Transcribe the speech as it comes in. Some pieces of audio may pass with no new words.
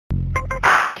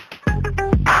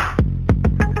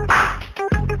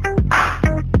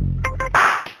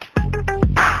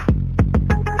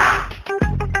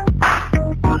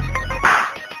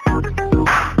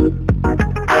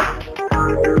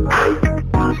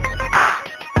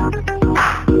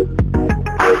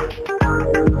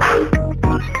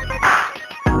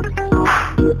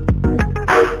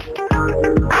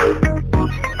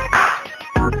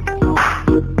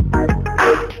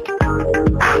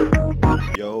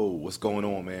what's going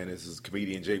on, man? This is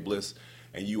comedian Jay Bliss,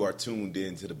 and you are tuned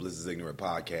in to the Bliss is Ignorant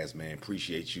podcast, man.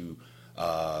 Appreciate you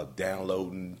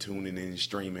downloading, tuning in,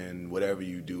 streaming, whatever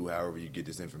you do, however you get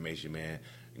this information, man.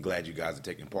 I'm glad you guys are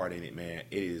taking part in it, man.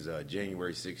 It is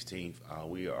January 16th.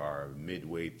 We are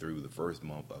midway through the first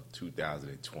month of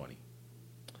 2020.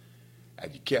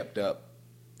 Have you kept up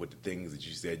with the things that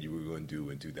you said you were going to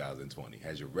do in 2020?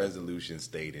 Has your resolution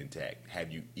stayed intact?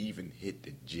 Have you even hit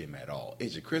the gym at all?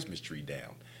 Is your Christmas tree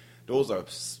down? Those are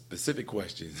specific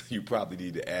questions you probably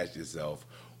need to ask yourself,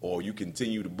 or you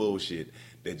continue the bullshit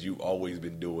that you've always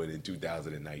been doing in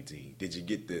 2019. Did you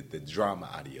get the drama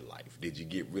out of your life? Did you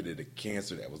get rid of the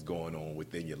cancer that was going on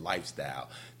within your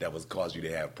lifestyle that was caused you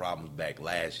to have problems back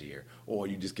last year? Or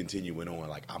you just continuing on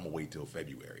like, I'm going to wait till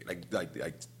February?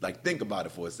 Like think about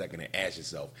it for a second and ask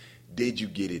yourself, did you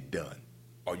get it done?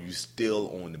 Are you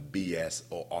still on the BS,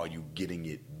 or are you getting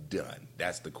it done?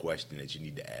 That's the question that you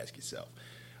need to ask yourself.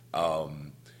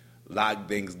 Lot of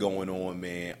things going on,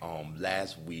 man.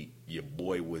 Last week, your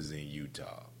boy was in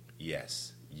Utah.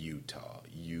 Yes, Utah.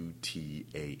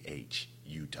 U-T-A-H,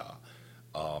 Utah.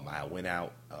 I went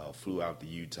out, flew out to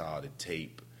Utah to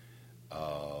tape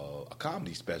a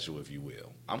comedy special, if you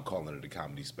will. I'm calling it a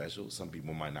comedy special. Some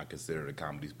people might not consider it a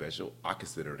comedy special. I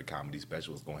consider it a comedy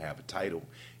special. It's going to have a title.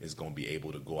 It's going to be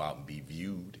able to go out and be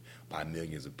viewed by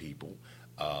millions of people.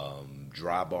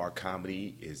 Dry Bar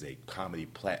Comedy is a comedy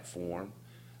platform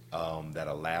that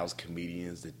allows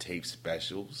comedians to tape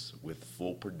specials with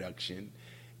full production,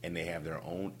 and they have their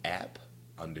own app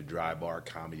under Dry Bar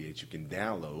Comedy that you can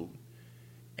download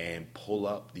and pull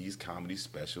up these comedy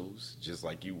specials just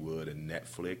like you would a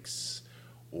Netflix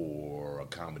or a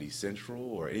Comedy Central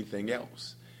or anything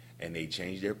else. And they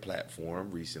changed their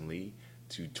platform recently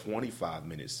to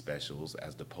 25-minute specials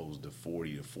as opposed to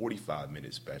 40 to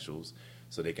 45-minute specials,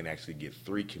 so they can actually get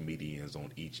 3 comedians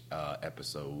on each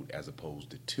episode as opposed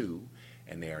to 2,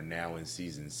 and they are now in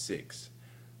season 6.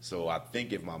 So I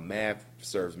think if my math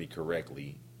serves me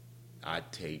correctly, I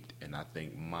taped, and I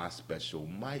think my special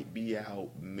might be out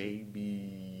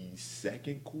maybe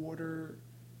second quarter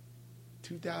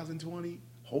 2020,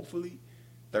 hopefully,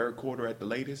 third quarter at the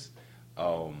latest.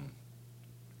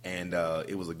 And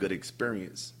it was a good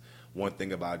experience. One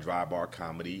thing about Dry Bar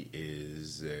Comedy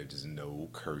is there's no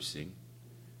cursing.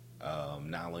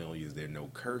 Not only is there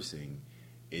no cursing,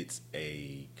 it's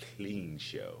a clean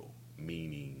show,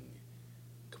 meaning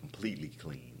completely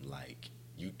clean. Like,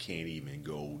 you can't even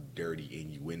go dirty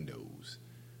innuendos.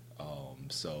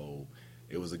 So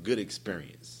it was a good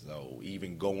experience. So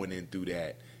even going in through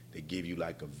that, they give you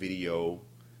like a video.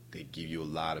 They give you a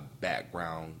lot of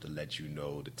background to let you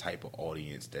know the type of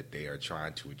audience that they are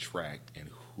trying to attract and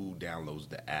who downloads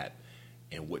the app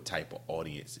and what type of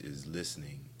audience is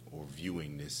listening or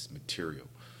viewing this material.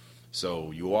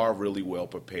 So you are really well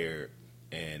prepared,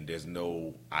 and there's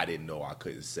no, I didn't know I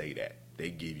couldn't say that.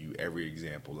 They give you every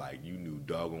example, like you knew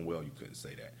doggone well you couldn't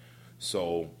say that.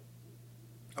 So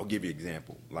I'll give you an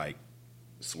example. Like,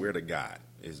 swear to God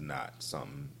is not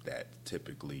something that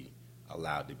typically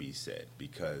allowed to be said,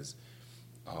 because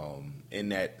in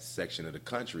that section of the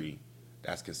country,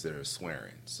 that's considered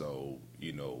swearing. So,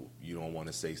 you know, you don't want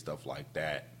to say stuff like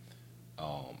that.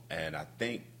 And I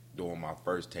think during my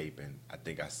first taping, I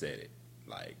think I said it.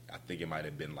 Like, I think it might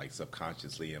have been like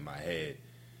subconsciously in my head.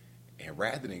 And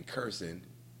rather than cursing,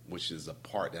 which is a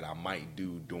part that I might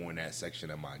do during that section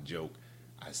of my joke,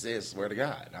 I said, swear to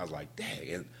God. And I was like, dang.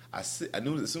 And I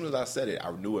knew as soon as I said it,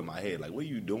 I knew in my head, like, what are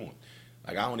you doing?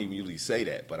 Like, I don't even usually say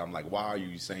that, but I'm like, why are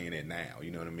you saying it now?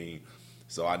 You know what I mean?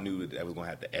 So I knew that I was going to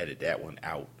have to edit that one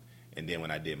out. And then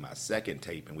when I did my second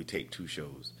tape, and we taped 2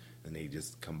 shows, and they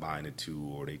just combine the 2,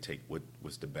 or they take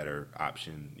what's the better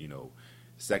option, you know.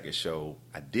 Second show,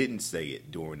 I didn't say it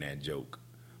during that joke,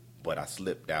 but I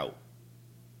slipped out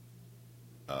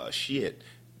shit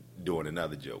during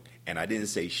another joke. And I didn't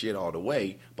say shit all the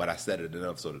way, but I said it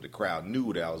enough so that the crowd knew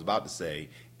what I was about to say,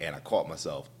 and I caught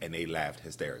myself, and they laughed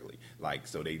hysterically. Like,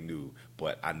 so they knew,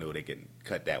 but I know they can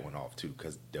cut that one off too,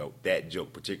 because that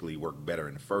joke particularly worked better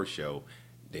in the first show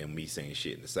than me saying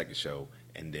shit in the second show.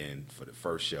 And then for the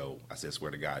first show, I said,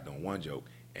 swear to God, doing one joke,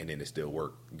 and then it still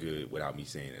worked good without me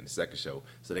saying it in the second show,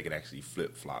 so they could actually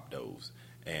flip-flop those.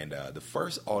 And the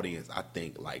first audience, I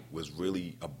think, like, was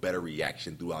really a better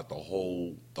reaction throughout the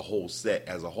whole set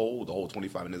as a whole, the whole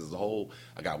 25 minutes as a whole.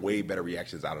 I got way better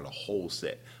reactions out of the whole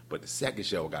set. But the second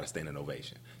show got a standing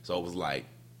ovation. So it was like,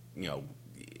 you know,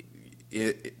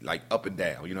 it like up and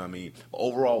down, you know what I mean?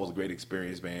 Overall, it was a great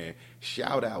experience, man.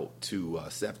 Shout out to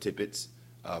Seth Tippett.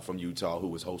 from Utah who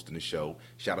was hosting the show.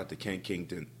 Shout out to Ken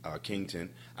Kington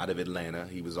out of Atlanta.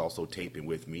 He was also taping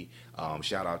with me.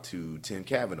 Shout out to Tim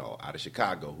Cavanaugh out of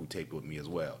Chicago who taped with me as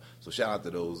well. So shout out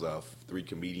to those 3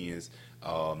 comedians.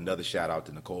 Another shout out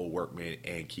to Nicole Workman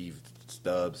and Keith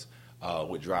Stubbs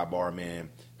with Dry Bar, man.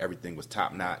 Everything was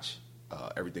top notch.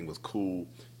 Everything was cool.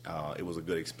 It was a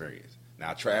good experience.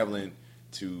 Now traveling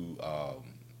to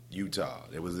Utah,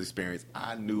 it was an experience.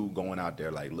 I knew going out there,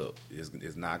 like, look,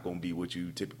 it's not going to be what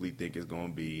you typically think it's going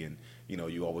to be, and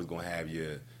you always going to have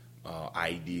your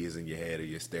ideas in your head or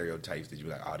your stereotypes that you're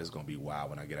like, oh, this is going to be wild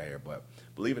when I get out here. But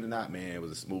believe it or not, man, it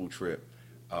was a smooth trip.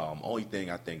 Only thing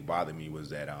I think bothered me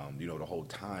was that the whole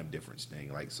time difference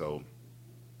thing. Like, so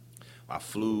I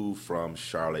flew from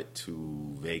Charlotte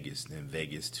to Vegas, then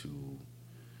Vegas to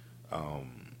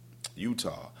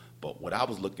Utah. But what I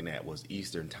was looking at was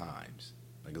Eastern times.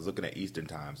 Like, I was looking at Eastern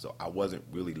time, so I wasn't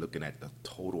really looking at the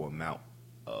total amount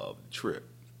of the trip.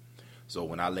 So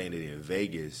when I landed in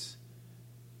Vegas,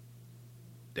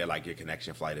 they're like, your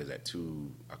connection flight is at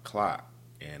 2 o'clock.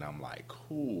 And I'm like,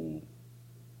 cool.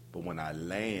 But when I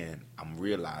land, I'm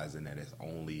realizing that it's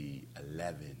only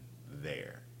 11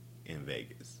 there in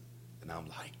Vegas. And I'm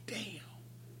like, damn.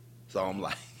 So I'm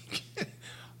like,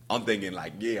 I'm thinking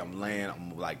like, yeah, I'm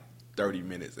like 30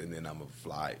 minutes and then I'm going to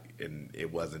fly. And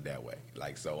it wasn't that way.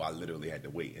 Like, so I literally had to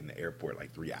wait in the airport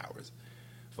like 3 hours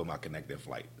for my connecting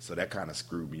flight. So that kind of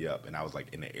screwed me up. And I was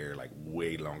like in the air like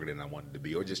way longer than I wanted to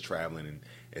be, or just traveling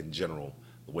in general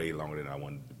way longer than I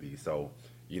wanted to be. So,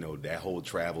 that whole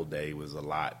travel day was a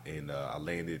lot. And I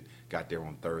got there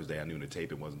on Thursday. I knew the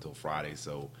taping wasn't until Friday.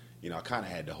 So, I kind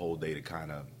of had the whole day to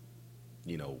kind of,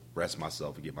 rest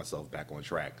myself and get myself back on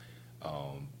track.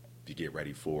 To get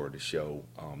ready for the show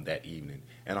that evening.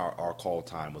 And our call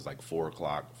time was like 4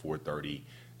 o'clock, 4:30.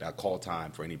 That call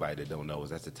time, for anybody that don't know, is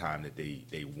that's the time that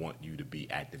they want you to be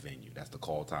at the venue. That's the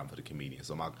call time for the comedian.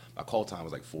 So my call time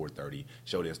was like 4:30.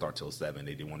 Show didn't start till 7.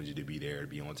 They wanted you to be there, to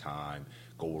be on time,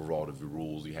 go over all of the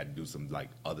rules. You had to do some like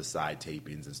other side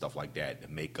tapings and stuff like that, the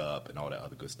makeup and all that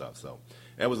other good stuff. So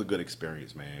that was a good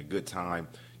experience, man. Good time.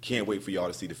 Can't wait for y'all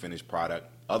to see the finished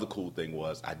product. Other cool thing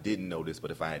was, I didn't know this,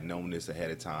 but if I had known this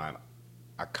ahead of time,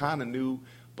 I kind of knew,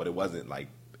 but it wasn't like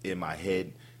in my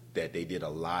head, that they did a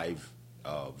live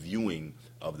viewing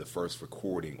of the first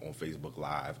recording on Facebook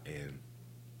Live. And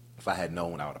if I had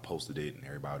known, I would have posted it and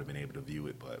everybody would have been able to view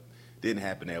it, but it didn't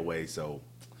happen that way. So,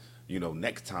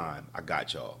 next time I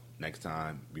got y'all. Next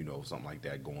time, something like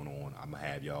that going on, I'm going to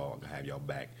have y'all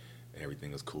back and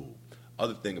everything is cool.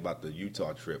 Other thing about the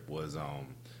Utah trip was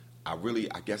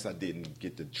I guess I didn't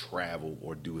get to travel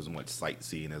or do as much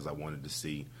sightseeing as I wanted to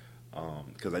see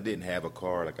because I didn't have a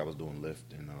car. Like, I was doing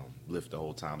Lyft and Lyft the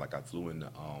whole time. Like, I flew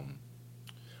into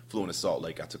Salt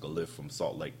Lake. I took a Lyft from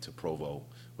Salt Lake to Provo,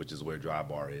 which is where Dry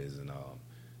Bar is, and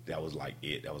that was like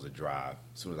it. That was a drive.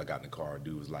 As soon as I got in the car,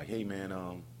 dude was like, "Hey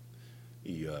man,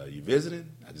 you visiting?"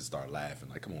 I just started laughing.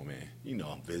 Like, come on, man.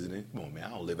 I'm visiting. Come on, man. I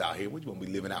don't live out here. What you want me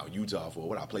living out in Utah for?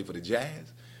 What, I play for the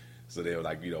Jazz? So they were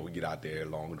like, we get out there,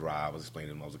 long drive. I was explaining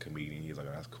to him I was a comedian. He was like,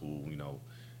 oh, that's cool.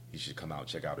 You should come out,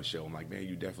 check out the show. I'm like, man,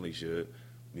 you definitely should.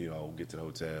 Get to the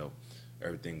hotel.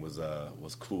 Everything was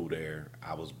cool there.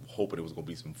 I was hoping there was going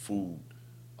to be some food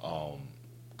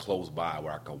close by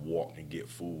where I could walk and get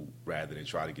food rather than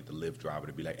try to get the Lyft driver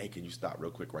to be like, hey, can you stop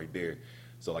real quick right there?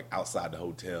 So, like, outside the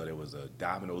hotel, there was a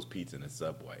Domino's pizza and a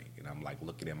Subway. And I'm, like,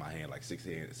 looking at my hand, like, six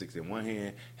in one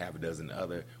hand, half a dozen in the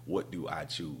other. What do I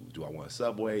choose? Do I want a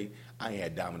Subway? I ain't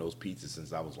had Domino's pizza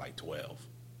since I was, like, 12.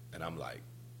 And I'm like,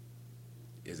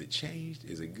 is it changed?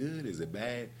 Is it good? Is it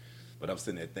bad? But I'm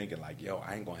sitting there thinking, like, yo,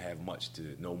 I ain't going to have much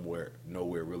to nowhere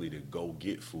really to go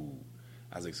get food.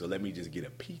 I was like, so let me just get a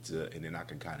pizza, and then I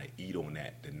can kind of eat on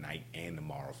that tonight and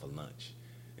tomorrow for lunch.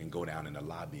 And go down in the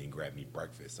lobby and grab me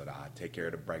breakfast so that I take care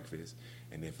of the breakfast,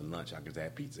 and then for lunch I can just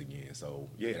have pizza again. So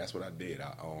yeah, that's what I did.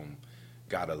 I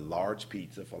got a large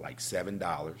pizza for like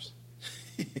 $7.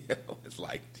 It's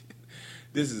like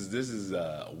this is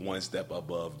one step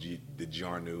above the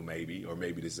Giorno maybe, or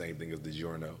maybe the same thing as the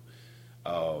Giorno.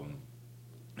 And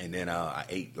then I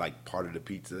ate like part of the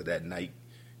pizza that night,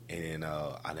 and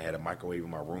I had a microwave in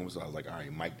my room, so I was like, all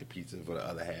right, mic the pizza for the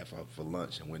other half for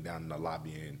lunch, and went down in the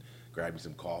lobby and grabbed me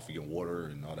some coffee and water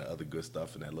and all that other good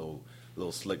stuff and that little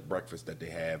slick breakfast that they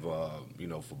have,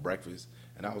 for breakfast.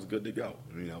 And I was good to go.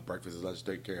 Breakfast is let's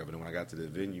take care of it. And when I got to the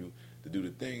venue to do the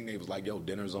thing, they was like, yo,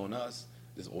 dinner's on us.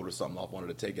 Just order something off one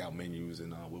of the takeout menus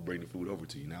and we'll bring the food over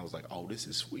to you. And I was like, oh, this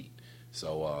is sweet.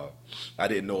 So I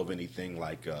didn't know of anything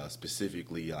like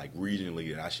specifically like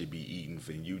regionally that I should be eating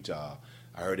for Utah.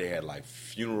 I heard they had like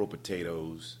funeral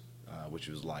potatoes, which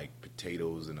was like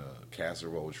potatoes in a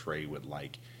casserole tray with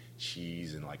like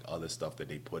cheese and like other stuff that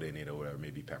they put in it or whatever,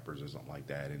 maybe peppers or something like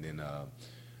that. And then a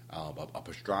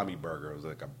pastrami burger. It was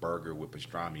like a burger with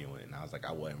pastrami on it, and I was like,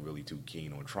 I wasn't really too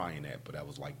keen on trying that, but that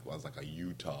was like a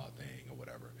Utah thing or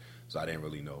whatever. So I didn't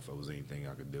really know if it was anything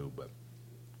I could do. But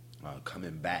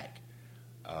coming back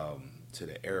to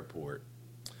the airport,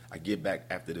 I get back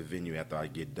after the venue after I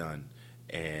get done,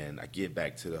 and I get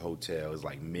back to the hotel. It's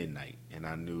like midnight, and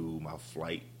I knew my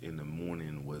flight in the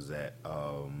morning was at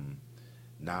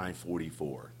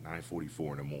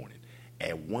 9:44 in the morning.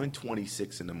 At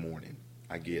 1:26 in the morning,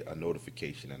 I get a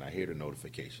notification, and I hear the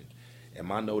notification. And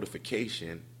my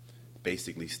notification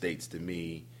basically states to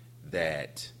me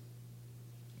that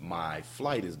my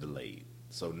flight is delayed.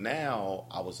 So now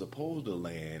I was supposed to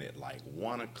land at like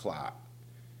 1 o'clock.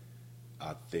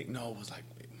 I think, no, it was like,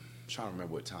 I'm trying to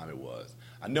remember what time it was.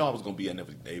 I know I was going to be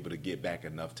able to get back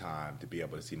enough time to be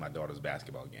able to see my daughter's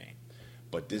basketball game.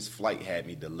 But this flight had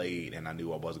me delayed, and I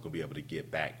knew I wasn't going to be able to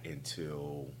get back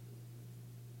until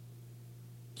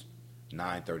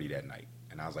 9:30 that night.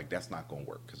 And I was like, that's not going to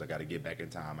work because I got to get back in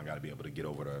time. I got to be able to get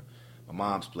over to my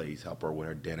mom's place, help her with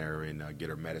her dinner, and get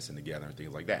her medicine together and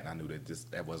things like that. And I knew that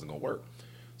that wasn't going to work.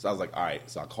 So I was like, all right.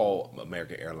 So I called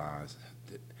American Airlines.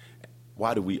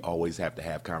 Why do we always have to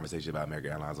have conversation about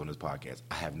American Airlines on this podcast?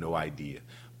 I have no idea.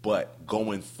 But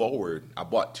going forward, I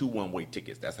bought 2 one-way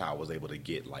tickets. That's how I was able to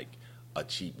get like a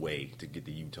cheap way to get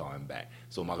to Utah and back.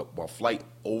 So my flight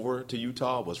over to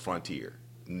Utah was Frontier.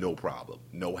 No problem.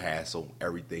 No hassle.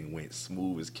 Everything went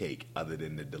smooth as cake other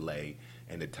than the delay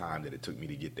and the time that it took me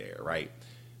to get there, right?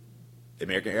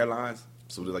 American Airlines,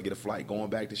 as soon as I get a flight going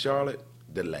back to Charlotte,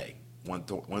 delay.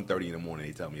 1:30 in the morning,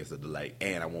 they tell me it's a delay,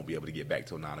 and I won't be able to get back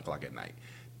till 9 o'clock at night.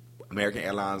 American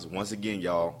Airlines, once again,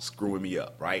 y'all screwing me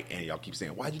up, right? And y'all keep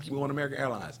saying, why'd you keep going to American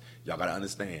Airlines? Y'all got to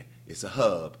understand, it's a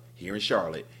hub here in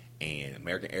Charlotte, and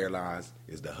American Airlines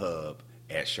is the hub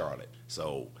at Charlotte.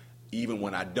 So even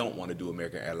when I don't want to do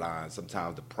American Airlines,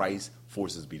 sometimes the price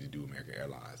forces me to do American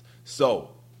Airlines.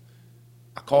 So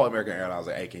I called American Airlines,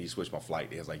 like, hey, can you switch my flight?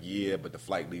 They was like, yeah, but the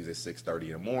flight leaves at 6:30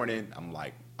 in the morning. I'm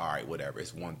like, all right, whatever.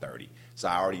 It's 1:30. So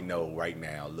I already know right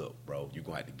now, look, bro, you're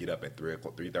going to have to get up at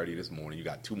 3:30 this morning. You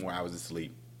got 2 more hours of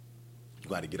sleep. You're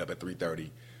going to have to get up at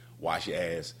 3:30, wash your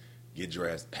ass, get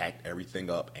dressed, pack everything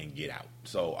up, and get out.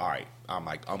 So, all right, I'm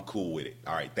like, I'm cool with it.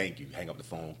 All right, thank you. Hang up the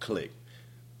phone, click.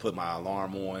 Put my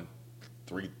alarm on,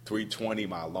 3:20,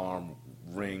 my alarm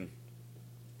ring.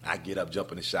 I get up,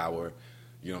 jump in the shower,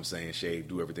 you know what I'm saying, shave,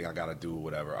 do everything I got to do,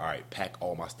 whatever. All right, pack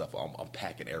all my stuff. I'm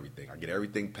packing everything. I get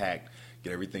everything packed,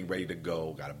 get everything ready to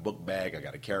go. Got a book bag. I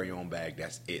got a carry-on bag.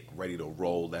 That's it. Ready to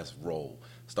roll. Let's roll.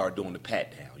 Start doing the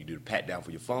pat-down. You do the pat-down for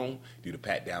your phone. You do the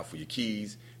pat-down for your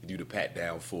keys. You do the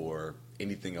pat-down for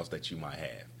anything else that you might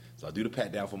have. So I do the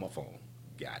pat-down for my phone.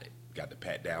 Got it. Got the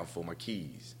pat-down for my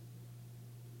keys.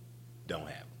 Don't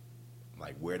have them. I'm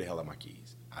like, where the hell are my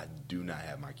keys? I do not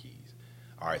have my keys.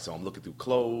 All right, so I'm looking through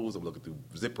clothes, I'm looking through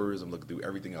zippers, I'm looking through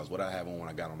everything else. What did I have on when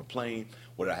I got on the plane?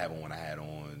 What did I have on when I had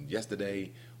on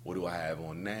yesterday? What do I have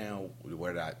on now?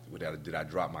 Did I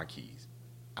drop my keys?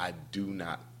 I do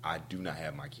not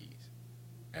have my keys.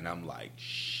 And I'm like,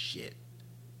 shit.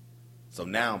 So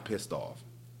now I'm pissed off.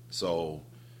 So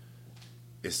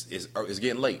it's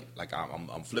getting late. Like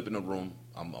I'm flipping the room.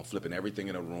 I'm flipping everything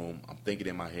in the room. I'm thinking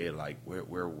in my head like, where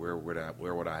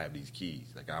would I have these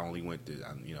keys? Like I only went to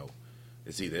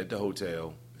it's either at the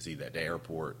hotel, it's either at the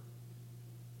airport,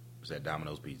 it's at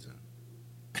Domino's Pizza.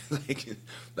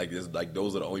 like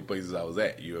those are the only places I was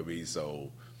at, you know what I mean?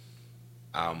 So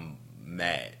I'm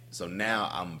mad. So now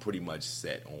I'm pretty much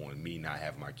set on me not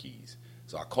having my keys.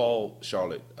 So I called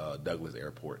Charlotte Douglas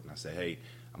Airport and I said, hey,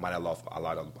 I might have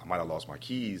lost my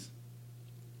keys.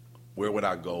 Where would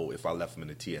I go if I left them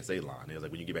in the TSA line? They was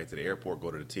like, when you get back to the airport,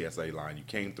 go to the TSA line you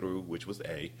came through, which was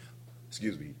A.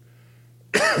 Excuse me.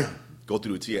 Go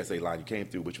through the TSA line you came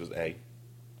through, which was A.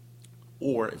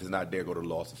 Or if it's not there, go to the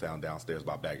lost and found downstairs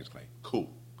by baggage claim. Cool.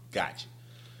 Gotcha.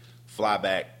 Fly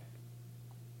back.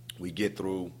 We get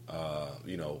through,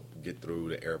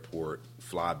 the airport,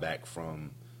 fly back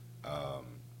from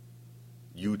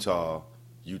Utah.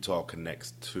 Utah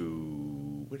connects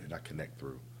to, where did I connect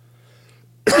through?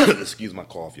 Excuse my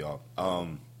cough, y'all.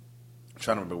 I'm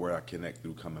trying to remember where I connect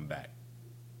through coming back.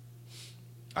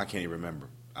 I can't even remember.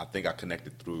 I think I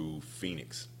connected through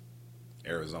Phoenix,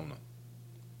 Arizona.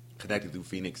 Connected through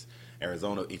Phoenix,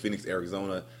 Arizona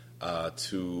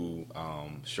to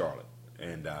Charlotte.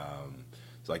 And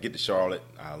so I get to Charlotte,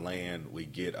 I land, we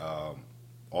get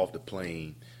off the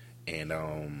plane, and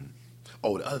the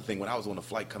other thing, when I was on the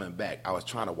flight coming back, I was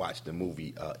trying to watch the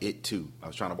movie It 2. I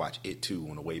was trying to watch It 2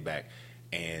 on the way back,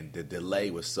 and the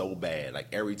delay was so bad. Like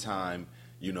every time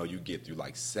you get through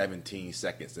like 17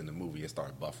 seconds in the movie and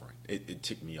start buffering. It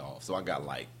ticked me off. So I got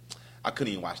like, I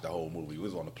couldn't even watch the whole movie. It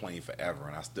was on the plane forever,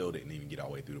 and I still didn't even get all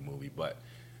the way through the movie. But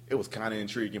it was kind of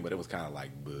intriguing, but it was kind of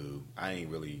like, boo. I ain't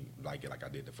really like it like I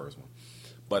did the first one.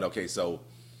 But okay, so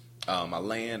I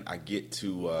land, I get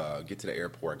to the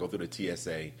airport, I go through the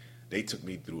TSA. They took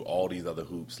me through all these other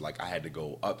hoops. Like I had to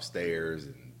go upstairs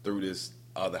and through this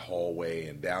other hallway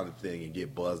and down the thing and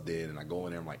get buzzed in. And I go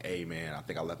in there, I'm like, hey man, I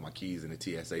think I left my keys in the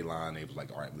TSA line. They was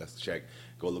like, all right, let's check.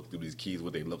 Go look through these keys,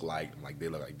 what they look like. I'm like, they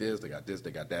look like this, they got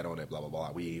that on it, blah, blah,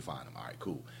 blah. We ain't find them. All right,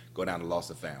 cool. Go down to lost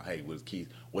and found. Hey, where's keys?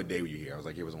 What day were you here? I was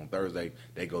like, it was on Thursday.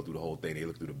 They go through the whole thing. They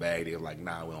look through the bag. They were like,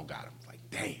 nah, we don't got them. I was like,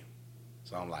 damn.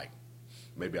 So I'm like,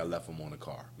 maybe I left them on the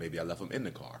car. Maybe I left them in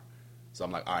the car. So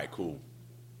I'm like, all right, cool.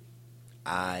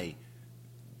 I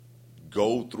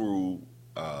go through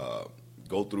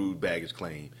baggage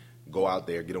claim, go out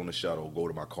there, get on the shuttle, go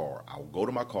to my car. I'll go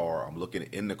to my car. I'm looking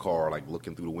in the car, like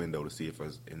looking through the window to see if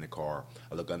it's in the car.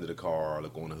 I look under the car, I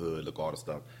look on the hood, look all the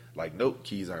stuff. Like, nope,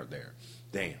 keys aren't there.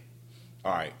 Damn.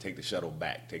 All right, take the shuttle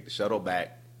back.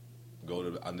 Go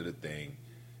to under the thing,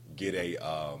 get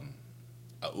a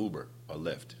Uber, a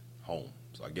Lyft home.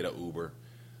 So I get an Uber.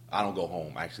 I don't go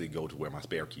home. I actually go to where my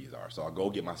spare keys are. So I go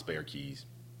get my spare keys,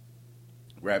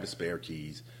 grab the spare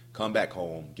keys, come back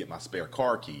home, get my spare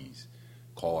car keys,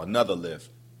 call another Lyft,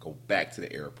 go back to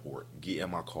the airport, get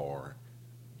in my car,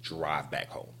 drive back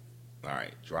home. All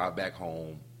right, drive back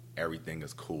home. Everything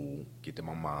is cool. Get to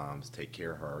my mom's, take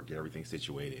care of her, get everything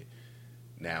situated.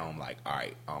 Now I'm like, all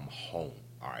right, I'm home.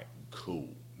 All right, cool.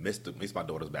 Missed my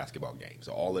daughter's basketball game.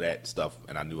 So all of that stuff,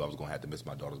 and I knew I was going to have to miss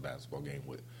my daughter's basketball game,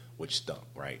 which stunk,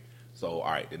 right? So,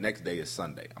 all right, the next day is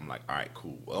Sunday. I'm like, all right,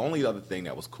 cool. The only other thing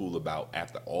that was cool about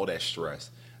after all that stress,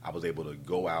 I was able to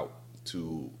go out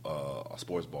to a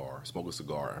sports bar, smoke a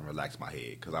cigar, and relax my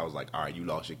head. Because I was like, all right, you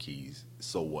lost your keys.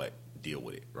 So what? Deal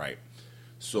with it, right?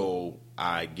 So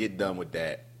I get done with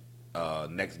that.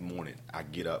 Next morning, I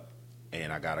get up,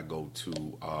 and I got to go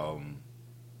to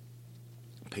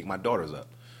pick my daughters up.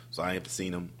 So I haven't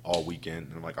seen them all weekend.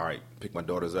 And I'm like, all right, pick my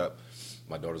daughters up.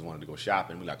 My daughters wanted to go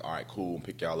shopping. We're like, all right, cool,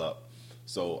 pick y'all up.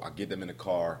 So I get them in the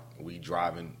car. We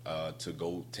driving to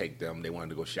go take them. They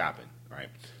wanted to go shopping, right?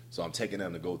 So I'm taking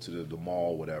them to go to the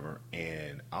mall, whatever,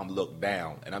 and I'm looked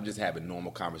down, and I'm just having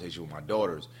normal conversation with my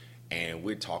daughters, and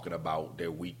we're talking about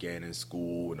their weekend in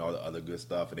school and all the other good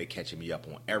stuff, and they catching me up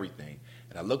on everything.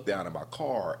 And I look down at my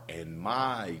car, and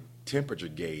my temperature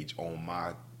gauge on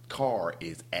my car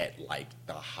is at like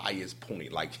the highest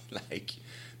point. Like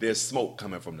there's smoke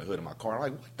coming from the hood of my car. I'm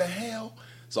like, what the hell?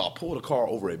 So I pull the car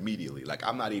over immediately. Like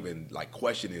I'm not even like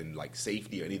questioning like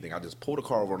safety or anything. I just pull the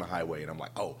car over on the highway and I'm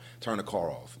like, oh, turn the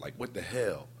car off. Like what the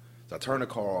hell? So I turn the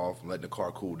car off and letting the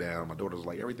car cool down. My daughter's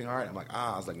like, everything all right? I'm like,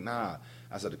 I was like, nah.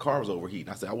 I said the car was overheating.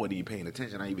 I said I wasn't even paying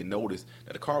attention. I didn't even notice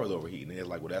that the car was overheating. And they're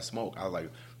like, well, that's smoke. I was like,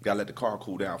 gotta let the car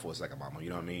cool down for a second, mama. You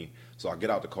know what I mean? So I get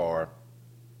out the car.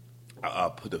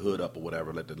 I put the hood up or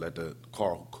whatever, let the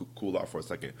car cool out for a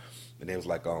second, and they was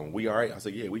like, "We all right?" I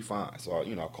said, "Yeah, we fine." So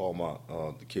I called my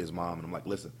the kid's mom, and I'm like,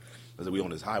 "Listen, I said we on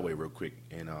this highway real quick,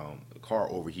 and the car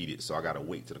overheated, so I gotta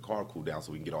wait till the car cool down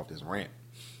so we can get off this ramp,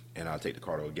 and I'll take the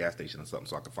car to a gas station or something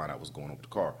so I can find out what's going on with the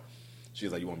car." She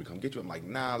was like, "You want me to come get you?" I'm like,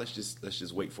 "Nah, let's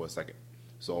just wait for a second."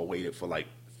 So I waited for like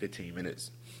 15 minutes,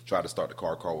 tried to start the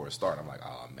car wouldn't start. I'm like,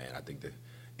 "Oh man, I think the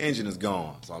engine is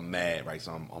gone," so I'm mad, right?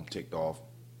 So I'm ticked off.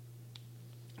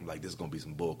 I'm like, this is going to be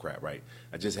some bull crap, right?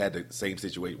 I just had the same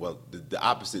situation. Well, the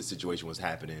opposite situation was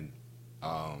happening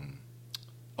a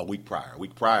week prior. A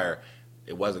week prior,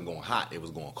 it wasn't going hot. It was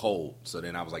going cold. So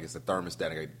then I was like, it's a thermostat.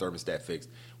 I got the thermostat fixed.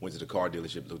 Went to the car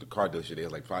dealership. Looked at the car dealership. They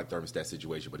was like, probably thermostat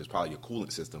situation, but it's probably your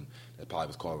coolant system that probably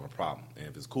was causing a problem. And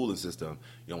if it's a coolant system,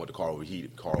 you don't want the car overheat.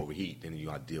 If the car overheat, then you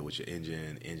got to deal with your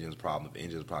engine. Engine's problem. If the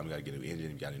engine's problem, you got to get a new engine.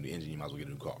 If you got a new engine, you might as well get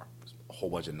a new car. A whole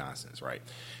bunch of nonsense, right?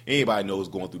 Anybody knows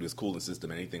going through this cooling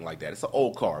system and anything like that. It's an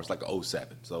old car. It's like an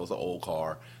 '07. So it's an old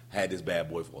car. Had this bad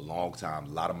boy for a long time, a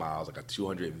lot of miles. I got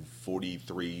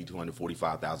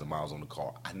 245,000 miles on the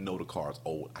car. I know the car is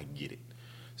old. I get it.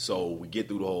 So we get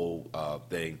through the whole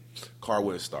thing. Car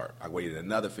wouldn't start. I waited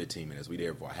another 15 minutes. We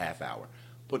there for a half hour.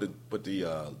 Put the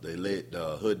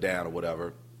hood down or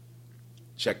whatever.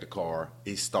 Check the car.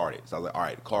 It started. So I was like, all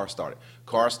right, the car started.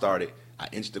 Car started. I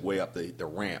inched the way up the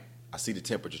ramp. I see the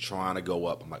temperature trying to go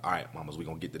up. I'm like, all right, mamas, we're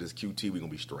going to get to this QT. We're going to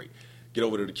be straight. Get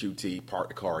over to the QT, park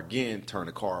the car again, turn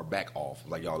the car back off. I'm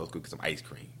like, y'all, let's go get some ice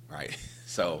cream, right?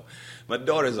 So my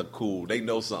daughters are cool. They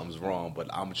know something's wrong,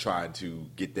 but I'm trying to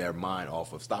get their mind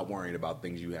off of stop worrying about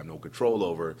things you have no control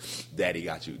over. Daddy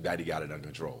got you. Daddy got it under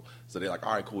control. So they're like,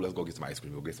 all right, cool, let's go get some ice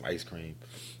cream. We'll get some ice cream.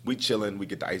 We chilling. We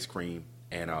get the ice cream,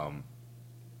 and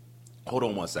Hold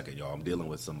on one second, y'all. I'm dealing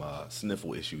with some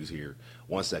sniffle issues here.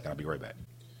 1 second. I'll be right back.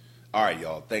 All right,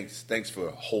 y'all. Thanks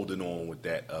for holding on with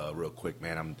that real quick,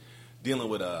 man. I'm dealing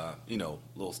with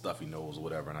little stuffy nose or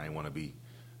whatever, and I didn't want to be,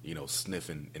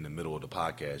 sniffing in the middle of the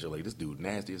podcast. You're like, this dude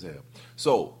nasty as hell.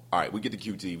 So, all right, we get the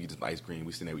QT, we get some ice cream,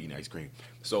 we sitting there eating ice cream.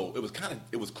 So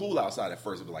it was cool outside at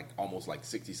first. It was like almost like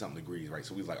 60 something degrees, right?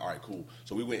 So we was like, all right, cool.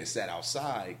 So we went and sat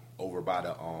outside over by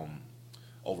the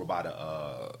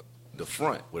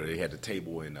front where they had the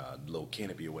table and little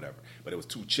canopy or whatever, but it was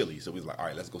too chilly. So we was like, all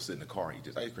right, let's go sit in the car and eat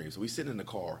this ice cream. So we sit in the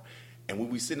car, and when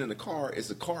we sit in the car, it's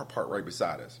a car parked right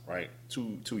beside us, right?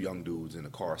 Two young dudes in the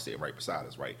car sitting right beside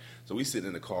us, right? So we sit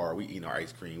in the car, we eating our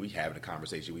ice cream, we having a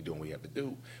conversation, we doing what we have to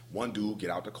do. One dude get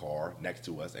out the car next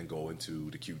to us and go into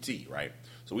the QT, right?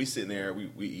 So we sitting there, we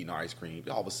eating our ice cream.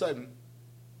 All of a sudden,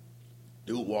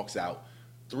 dude walks out,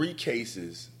 three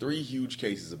huge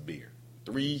cases of beer.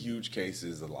 3 huge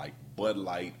cases of like Bud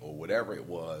Light or whatever it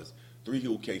was, 3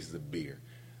 huge cases of beer.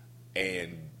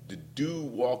 And the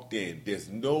dude walked in. There's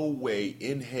no way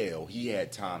in hell he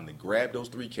had time to grab those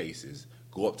 3 cases,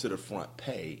 go up to the front,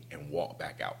 pay, and walk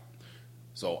back out.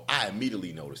 So I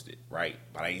immediately noticed it, right?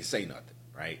 But I ain't say nothing,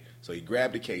 right? So he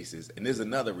grabbed the cases, and there's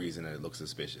another reason that it looks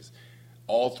suspicious.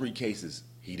 All 3 cases,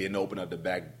 he didn't open up the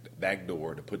back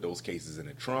door to put those cases in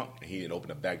the trunk, and he didn't open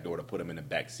the back door to put them in the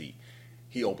back seat.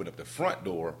 He opened up the front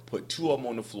door, put 2 of them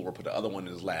on the floor, put the other one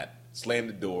in his lap, slammed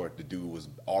the door. The dude was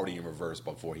already in reverse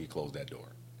before he closed that door.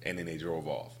 And then they drove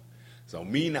off. So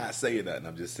me not saying nothing,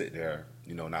 I'm just sitting there,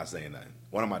 not saying nothing.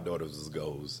 One of my daughters just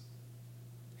goes,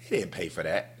 he didn't pay for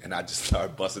that. And I just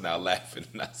started busting out laughing.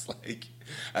 And I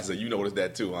said, you noticed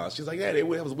that too, huh? She's like, yeah, it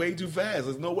was way too fast.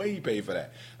 There's no way he paid for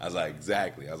that. I was like,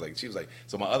 exactly. She was like,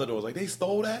 so my other daughter was like, they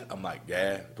stole that? I'm like,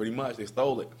 yeah, pretty much. They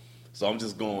stole it. So I'm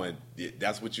just going,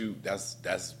 that's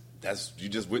you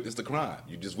just witnessed the crime.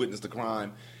 You just witnessed the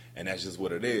crime, and that's just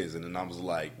what it is. And then I was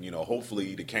like,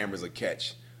 hopefully the cameras will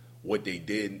catch what they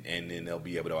did, and then they'll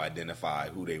be able to identify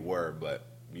who they were. But,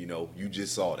 you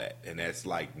just saw that, and that's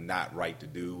like not right to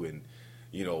do. And,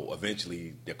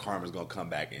 eventually the karma's going to come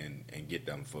back and get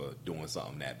them for doing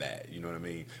something that bad. You know what I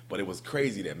mean? But it was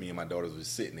crazy that me and my daughters were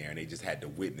sitting there, and they just had to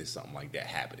witness something like that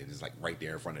happening. It's like right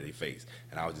there in front of their face.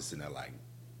 And I was just sitting there like,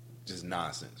 just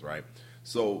nonsense, right?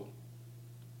 So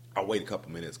I wait a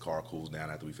couple minutes, car cools down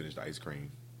after we finish the ice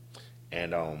cream,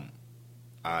 and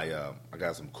I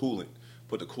got some coolant,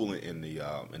 put the coolant in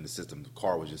the system. The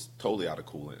car was just totally out of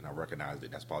coolant, and I recognized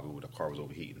it. That's probably where the car was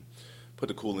overheating. Put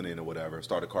the coolant in or whatever,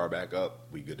 start the car back up,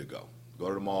 we good to go. Go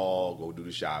to the mall, go do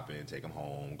the shopping, take them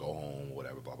home, go home,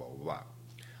 whatever, blah, blah, blah, blah.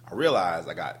 I realized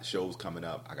I got shows coming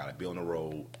up. I got to be on the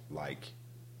road like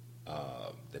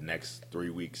the next 3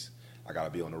 weeks. I got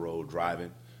to be on the road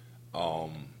driving.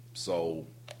 So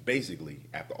basically,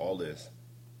 after all this,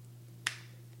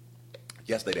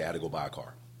 yesterday I had to go buy a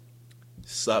car.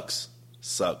 Sucks.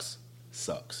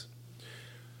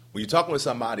 When you're talking with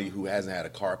somebody who hasn't had a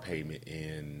car payment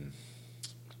in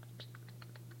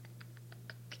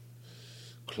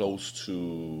close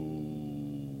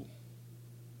to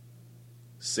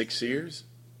 6 years,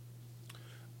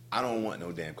 I don't want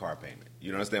no damn car payment.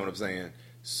 You understand what I'm saying?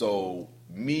 So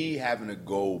me having to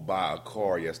go buy a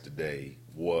car yesterday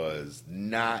was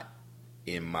not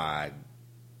in my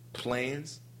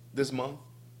plans this month.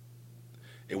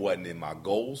 It wasn't in my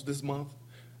goals this month.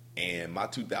 And my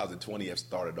 2020 have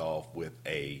started off with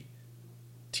a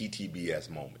TTBS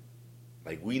moment.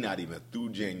 Like, we not even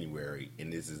through January,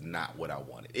 and this is not what I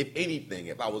wanted. If anything,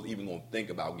 if I was even going to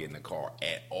think about getting a car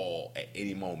at all, at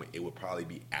any moment, it would probably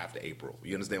be after April.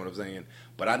 You understand what I'm saying?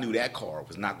 But I knew that car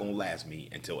was not going to last me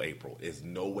until April. There's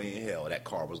no way in hell that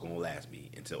car was going to last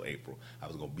me until April. I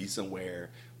was going to be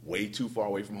somewhere way too far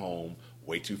away from home,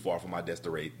 way too far from my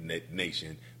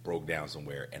destination, broke down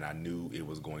somewhere, and I knew it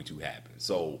was going to happen.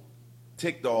 So,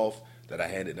 ticked off that I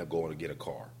ended up going to get a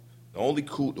car. The only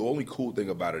cool thing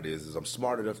about it is I'm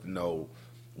smart enough to know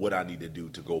what I need to do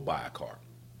to go buy a car.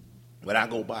 When I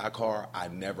go buy a car, I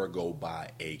never go buy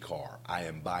a car. I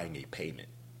am buying a payment.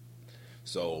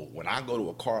 So when I go to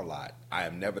a car lot, I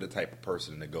am never the type of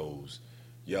person that goes,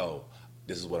 yo,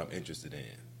 this is what I'm interested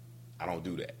in. I don't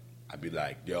do that. I'd be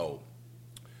like, yo,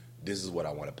 this is what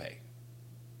I want to pay.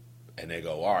 And they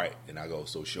go, all right. And I go,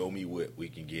 so show me what we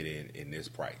can get in this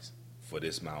price for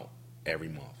this amount every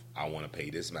month. I want to pay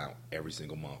this amount every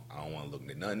single month. I don't want to look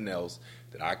at nothing else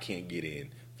that I can't get in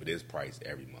for this price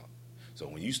every month. So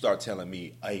when you start telling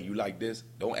me, hey, you like this?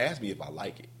 Don't ask me if I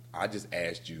like it. I just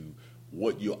asked you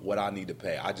what I need to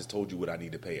pay. I just told you what I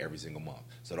need to pay every single month.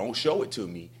 So don't show it to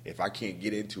me if I can't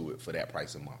get into it for that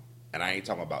price a month. And I ain't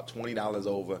talking about $20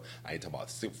 over. I ain't talking about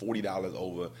 $40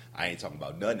 over. I ain't talking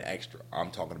about nothing extra.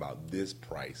 I'm talking about this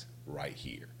price right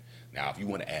here. Now, if you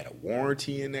want to add a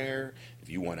warranty in there, if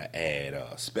you want to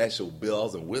add special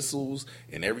bells and whistles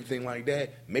and everything like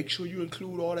that, make sure you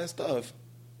include all that stuff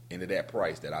into that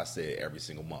price that I said every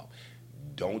single month.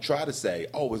 Don't try to say,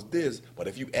 oh, it's this, but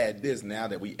if you add this, now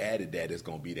that we added that, it's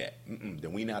going to be that.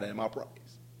 Then we not at my price.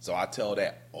 So I tell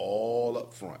that all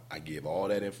up front. I give all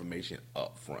that information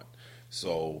up front.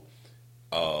 So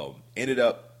ended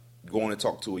up going to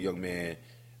talk to a young man,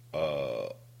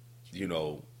 the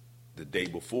day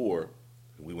before.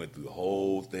 We went through the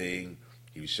whole thing.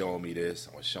 He was showing me this.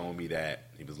 I was showing me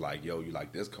that. He was like, yo, you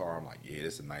like this car? I'm like, yeah,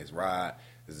 this is a nice ride.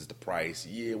 This is the price.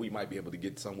 Yeah, we might be able to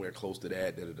get somewhere close to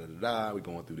that. We're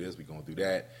going through this. We're going through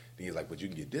that. Then he's like, but you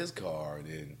can get this car. And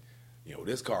then,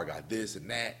 this car got this and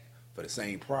that for the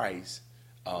same price.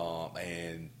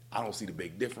 And I don't see the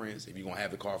big difference. If you're going to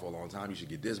have the car for a long time, you should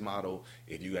get this model.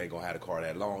 If you ain't going to have the car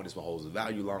that long, this one holds the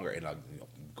value longer. And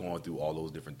going through all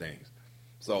those different things.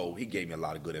 So he gave me a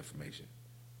lot of good information.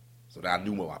 So that I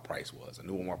knew what my price was. I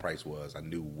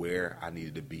knew where I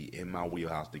needed to be in my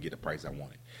wheelhouse to get the price I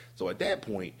wanted. So at that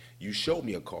point, you showed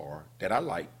me a car that I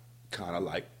like, kind of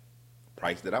like,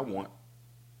 price that I want,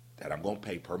 that I'm going to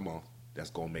pay per month,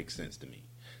 that's going to make sense to me.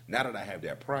 Now that I have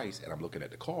that price and I'm looking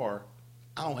at the car,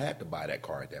 I don't have to buy that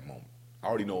car at that moment. I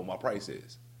already know what my price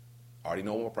is.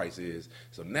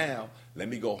 So now, let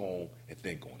me go home and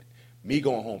think on it. Me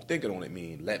going home thinking on it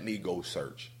means let me go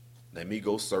search. Let me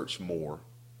go search more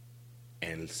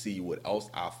and see what else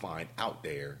I'll find out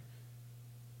there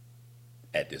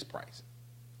at this price.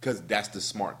 Because that's the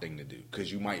smart thing to do.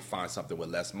 Because you might find something with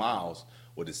less miles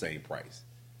with the same price.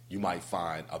 You might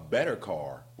find a better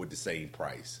car with the same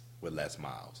price with less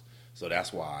miles. So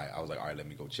that's why I was like, all right, let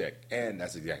me go check. And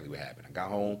that's exactly what happened. I got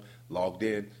home, logged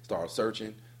in, started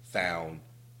searching, found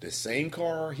the same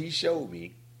car he showed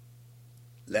me,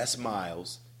 less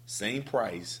miles, same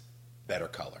price, better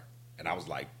color. And I was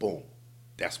like, boom,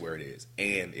 that's where it is.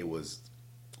 And it was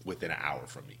within an hour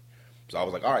from me. So I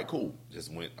was like, all right, cool.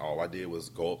 All I did was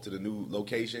go up to the new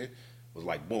location. Was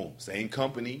like, boom, same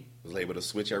company. Was able to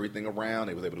switch everything around.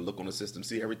 They was able to look on the system,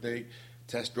 see everything.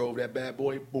 Test drove that bad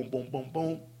boy. Boom, boom, boom,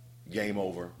 boom. Game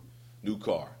over. New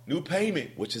car. New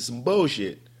payment, which is some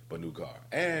bullshit, but new car.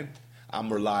 And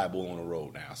I'm reliable on the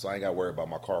road now, so I ain't got to worry about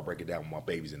my car breaking down when my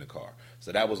baby's in the car.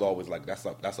 So that was always like that's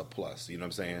a plus. You know what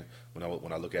I'm saying?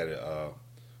 When I look at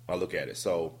it,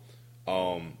 So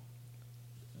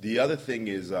the other thing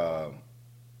is, I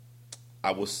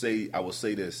will say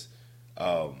this: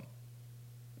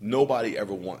 nobody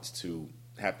ever wants to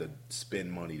have to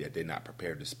spend money that they're not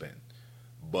prepared to spend.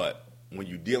 But when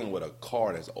you're dealing with a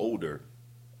car that's older,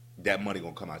 that money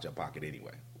gonna come out your pocket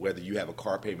anyway. Whether you have a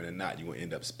car payment or not, you're gonna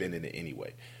end up spending it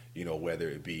anyway. Whether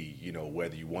it be,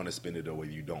 whether you want to spend it or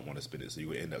whether you don't want to spend it, so you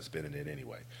will end up spending it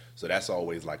anyway. So that's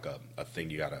always like a thing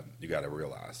you gotta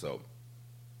realize. So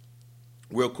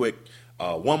real quick,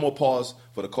 one more pause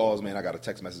for the calls, man. I got a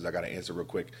text message I gotta answer real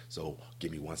quick, so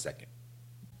give me 1 second.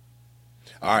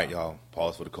 All right, y'all.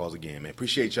 Pause for the calls again, man.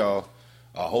 Appreciate y'all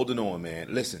holding on,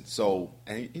 man. Listen, so,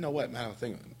 and you know what, man, I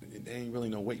think there ain't really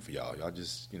no wait for y'all. Y'all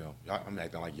just, I'm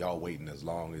acting like y'all waiting as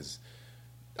long as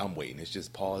I'm waiting. It's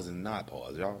just pause and not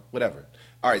pause, y'all. Whatever.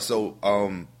 All right, so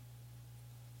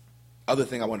other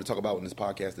thing I want to talk about in this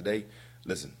podcast today,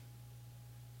 listen,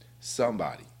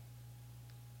 somebody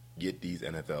get these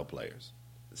NFL players.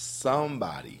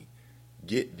 Somebody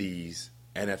get these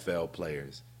NFL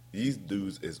players. These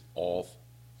dudes is off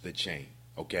the chain,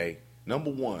 okay?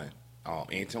 Number one,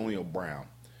 Antonio Brown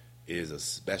is a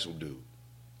special dude.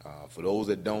 For those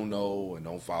that don't know and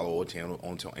don't follow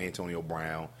Antonio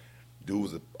Brown, dude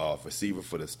was a receiver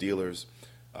for the Steelers.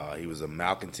 He was a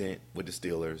malcontent with the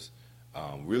Steelers.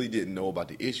 Really didn't know about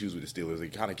the issues with the Steelers. He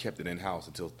kind of kept it in-house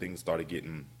until things started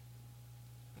getting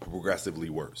progressively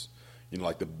worse.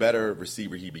 Like the better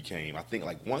receiver he became. I think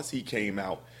like once he came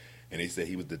out and they said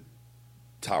he was the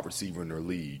top receiver in their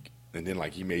league, and then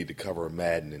like he made the cover of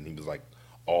Madden and he was like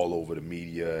all over the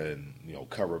media and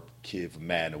cover kid for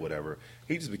Madden or whatever.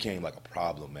 He just became like a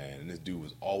problem, man. And this dude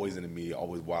was always in the media,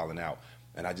 always wilding out.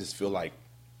 And I just feel like,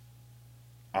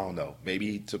 I don't know, maybe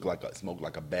he smoked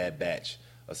like a bad batch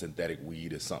of synthetic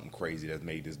weed or something crazy that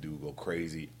made this dude go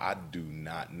crazy. I do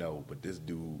not know, but this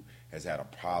dude has had a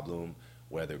problem,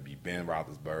 whether it be Ben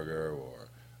Roethlisberger or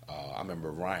I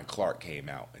remember Ryan Clark came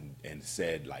out and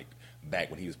said, like,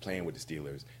 back when he was playing with the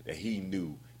Steelers, that he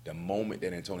knew the moment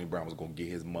that Antonio Brown was going to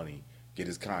get his money, get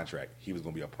his contract, he was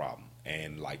going to be a problem.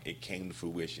 And, it came to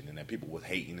fruition. And then people was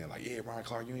hating and like, yeah, Ryan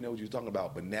Clark, you ain't know what you was talking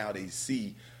about. But now they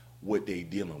see what they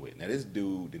dealing with. Now, this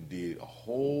dude did a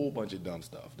whole bunch of dumb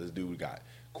stuff. This dude got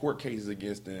court cases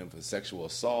against him for sexual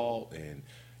assault and,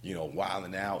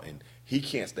 wilding out, and he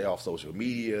can't stay off social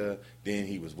media. Then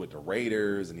he was with the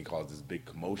Raiders, and he caused this big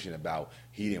commotion about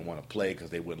he didn't want to play because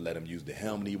they wouldn't let him use the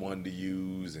helmet he wanted to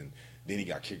use, and then he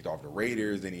got kicked off the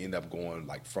Raiders. Then he ended up going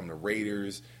from the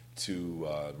Raiders to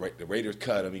the Raiders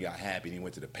cut him. He got happy, and he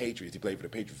went to the Patriots. He played for the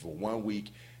Patriots for 1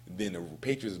 week. Then the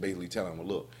Patriots is basically telling him, well,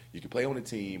 look, you can play on the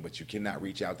team, but you cannot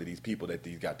reach out to these people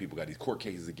people got these court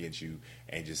cases against you,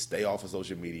 and just stay off of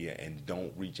social media and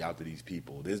don't reach out to these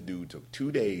people. This dude took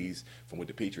 2 days from what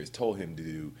the Patriots told him to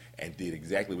do and did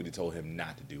exactly what they told him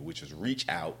not to do, which was reach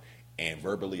out and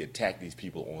verbally attack these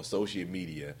people on social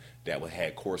media that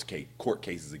had court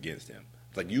cases against him.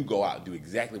 It's like, you go out and do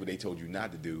exactly what they told you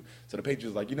not to do. So the Patriots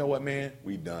was like, you know what, man,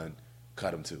 we done.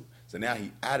 Cut him too. So now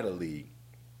he out of the league.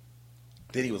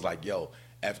 Then he was like, yo,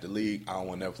 after the league, I don't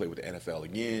want to never play with the NFL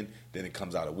again. Then it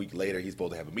comes out a week later. He's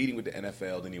supposed to have a meeting with the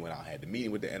NFL. Then he went out and had the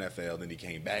meeting with the NFL. Then he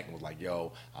came back and was like,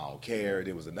 yo, I don't care.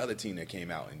 There was another team that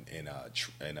came out and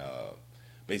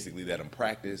basically let him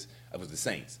practice. It was the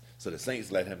Saints. So the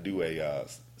Saints let him do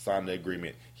sign the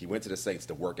agreement. He went to the Saints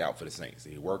to work out for the Saints.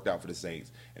 He worked out for the Saints,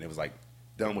 and it was like,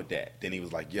 done with that. Then he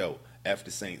was like, yo, F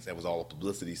the Saints. That was all a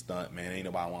publicity stunt, man. Ain't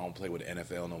nobody want to play with the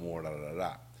NFL no more,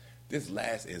 da-da-da-da. This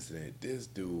last incident, this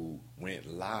dude went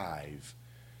live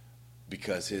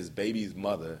because his baby's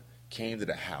mother came to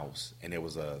the house, and there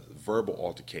was a verbal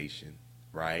altercation,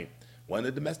 right? Wasn't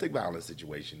a domestic violence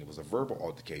situation. It was a verbal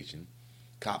altercation.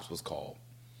 Cops was called.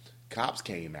 Cops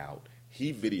came out.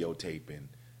 He videotaping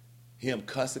him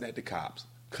cussing at the cops,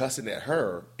 cussing at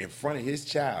her in front of his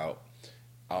child,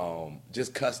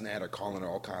 just cussing at her, calling her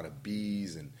all kind of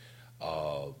B's and,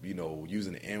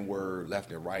 using the N-word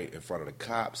left and right in front of the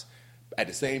cops. At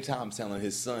the same time telling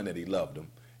his son that he loved him.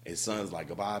 His son's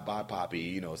like, bye,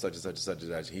 Poppy, such and such and such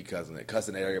and such. He cussing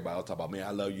at everybody else, talking about, man,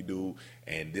 I love you, dude,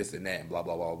 and this and that, and blah,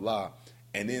 blah, blah, blah.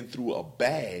 And then threw a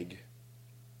bag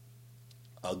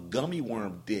of gummy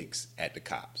worm dicks at the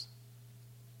cops.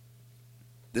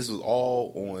 This was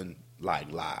all on,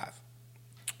 live.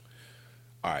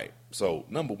 All right, so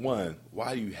number one,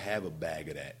 why do you have a bag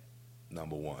of that,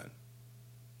 number one?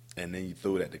 And then you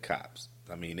threw it at the cops.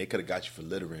 I mean, they could have got you for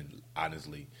littering,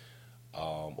 honestly,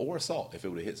 or assault if it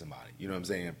would have hit somebody. You know what I'm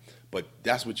saying? But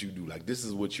that's what you do. Like, this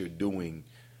is what you're doing.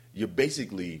 You're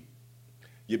basically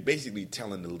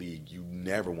telling the league you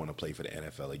never want to play for the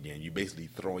NFL again. You're basically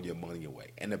throwing your money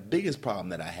away. And the biggest problem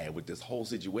that I had with this whole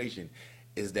situation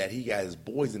is that he got his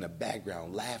boys in the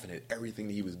background laughing at everything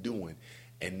that he was doing,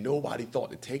 and nobody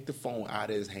thought to take the phone out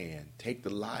of his hand, take the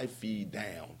live feed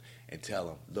down, and tell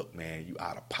him, look, man, you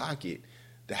out of pocket.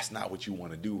 That's not what you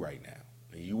want to do right now.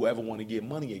 If you ever want to get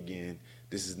money again,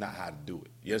 this is not how to do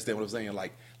it. You understand what I'm saying?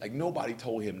 Like nobody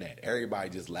told him that. Everybody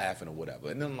just laughing or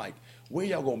whatever. And then where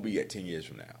y'all going to be at 10 years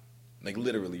from now? Like,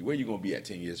 literally, where you going to be at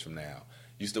 10 years from now?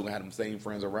 You still going to have them same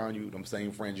friends around you? Them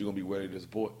same friends you're going to be ready to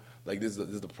support? Like, this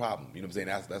is the problem. You know what I'm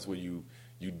saying? That's where you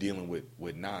dealing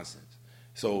with nonsense.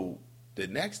 So the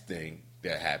next thing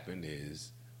that happened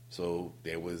is, so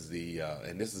there was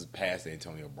and this is past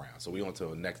Antonio Brown. So we on to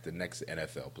the next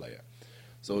NFL player.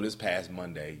 So this past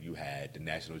Monday, you had the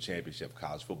national championship of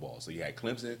college football. So you had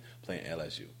Clemson playing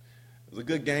LSU. It was a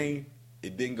good game.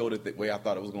 It didn't go the way I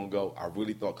thought it was going to go. I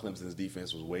really thought Clemson's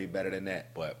defense was way better than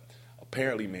that. But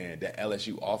apparently, man, that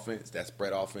LSU offense, that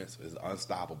spread offense, is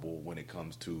unstoppable when it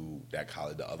comes to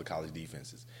the other college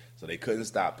defenses. So they couldn't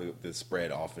stop the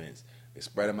spread offense. They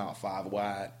spread them out 5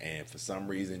 wide, and for some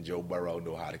reason, Joe Burrow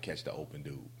know how to catch the open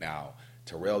dude. Now,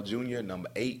 Terrell Jr., number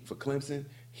 8 for Clemson,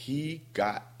 he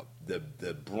got the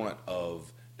brunt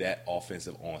of that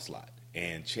offensive onslaught.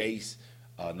 And Chase,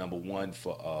 number 1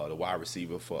 for the wide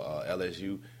receiver for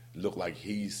LSU, looked like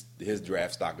his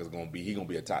draft stock is going to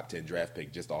be a top 10 draft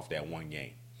pick just off that one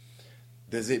game.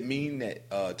 Does it mean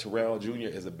that Terrell Jr.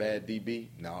 is a bad DB?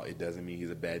 No, it doesn't mean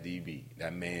he's a bad DB.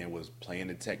 That man was playing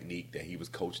the technique that he was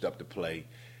coached up to play,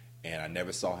 and I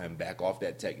never saw him back off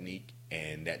that technique,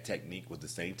 and that technique was the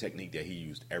same technique that he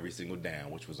used every single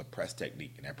down, which was a press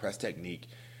technique. And that press technique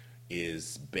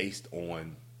is based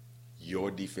on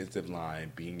your defensive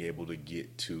line being able to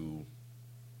get to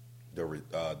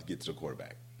the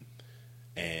quarterback.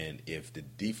 And if the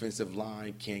defensive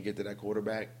line can't get to that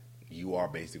quarterback, you are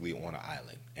basically on an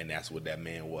island. And that's what that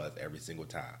man was every single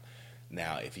time.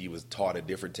 Now, if he was taught a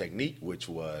different technique, which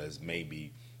was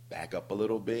maybe back up a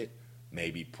little bit,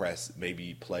 maybe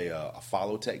play a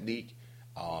follow technique,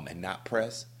 and not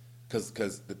press.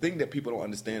 Because the thing that people don't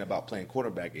understand about playing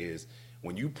quarterback is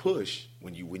when you push,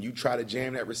 when you try to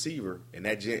jam that receiver, and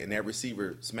that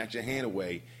receiver smacks your hand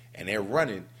away, and they're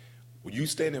running, When you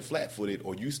standing flat-footed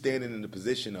or you standing in the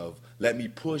position of let me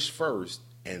push first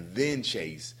and then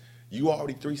chase, you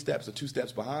already 3 steps or 2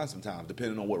 steps behind sometimes,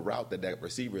 depending on what route that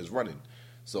receiver is running.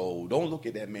 So don't look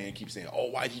at that man and keep saying,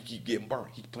 oh, why he keep getting burnt?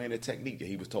 He's playing the technique that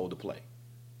he was told to play.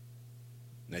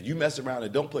 Now, you mess around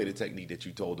and don't play the technique that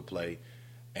you told to play,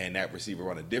 and that receiver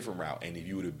run a different route, and if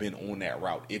you would have been on that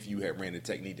route, if you had ran the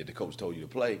technique that the coach told you to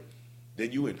play,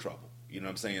 then you in trouble. You know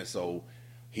what I'm saying? So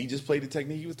he just played the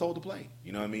technique he was told to play.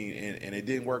 You know what I mean? And it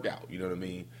didn't work out. You know what I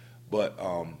mean? But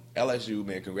LSU,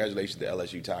 man, congratulations to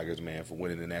LSU Tigers, man, for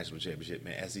winning the national championship,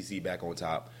 man. SEC back on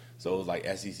top. So it was like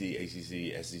SEC,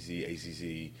 ACC, SEC,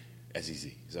 ACC,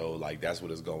 SEC. So, like, that's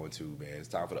what it's going to, man. It's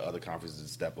time for the other conferences to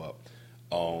step up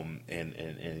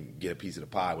and get a piece of the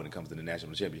pie when it comes to the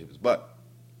national championships. But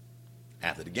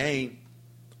after the game,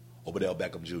 Odell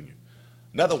Beckham Jr.,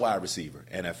 another wide receiver,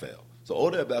 NFL. So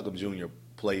Odell Beckham Jr.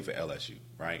 played for LSU,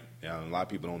 right? Now, a lot of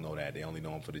people don't know that. They only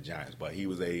know him for the Giants. But he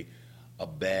was a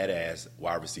badass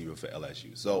wide receiver for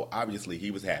LSU. So, obviously, he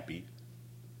was happy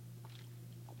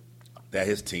that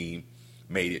his team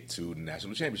made it to the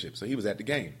national championship. So, he was at the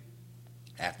game.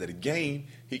 After the game,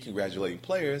 he congratulating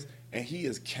players, and he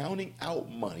is counting out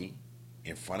money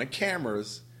in front of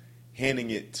cameras, handing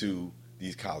it to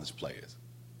these college players.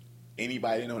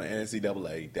 Anybody know the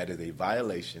NCAA, that is a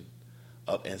violation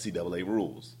of NCAA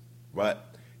rules.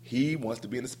 But he wants to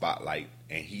be in the spotlight,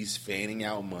 and he's fanning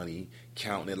out money,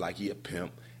 counting it like he a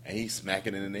pimp, and he's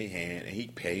smacking it in their hand, and he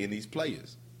paying these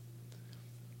players.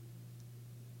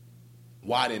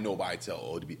 Why didn't nobody tell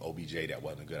OBJ that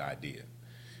wasn't a good idea?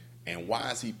 And why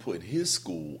is he putting his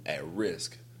school at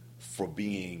risk for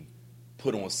being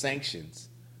put on sanctions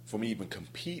from even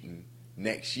competing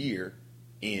next year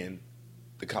in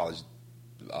the college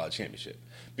championship?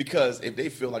 Because if they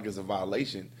feel like it's a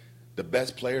violation, the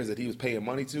best players that he was paying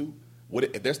money to,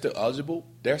 if they're still eligible,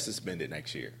 they're suspended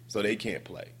next year, so they can't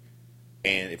play.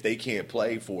 And if they can't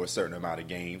play for a certain amount of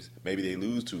games, maybe they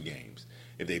lose 2 games.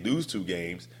 If they lose 2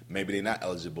 games, maybe they're not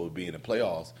eligible to be in the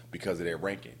playoffs because of their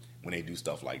ranking when they do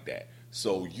stuff like that.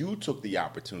 So you took the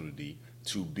opportunity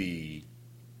to be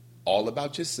all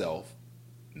about yourself,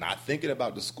 not thinking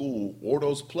about the school or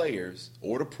those players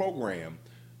or the program.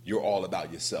 You're all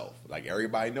about yourself. Like,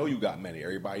 everybody know you got money.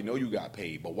 Everybody know you got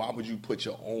paid. But why would you put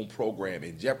your own program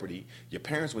in jeopardy? Your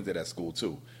parents went to that school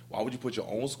too. Why would you put your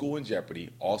own school in jeopardy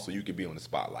also you could be on the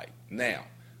spotlight? Now,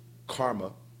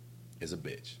 karma is a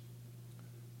bitch.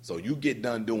 So you get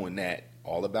done doing that,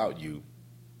 all about you.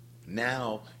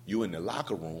 Now you in the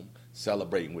locker room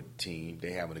celebrating with the team.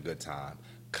 They having a good time.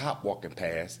 Cop walking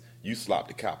past, you slap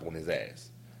the cop on his ass.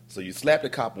 So you slap the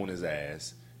cop on his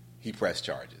ass, he pressed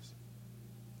charges.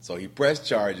 So he pressed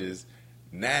charges.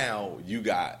 Now you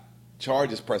got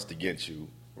charges pressed against you,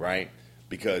 right?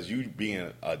 Because you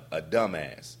being a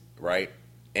dumbass, right?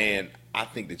 And I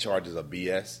think the charges are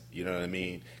BS. You know what I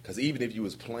mean? Because even if you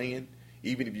was playing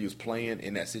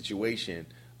in that situation,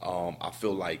 I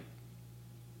feel like,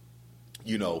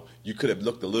 you know, you could have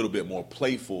looked a little bit more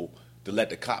playful to let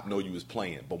the cop know you was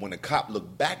playing. But when the cop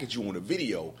looked back at you on the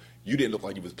video, you didn't look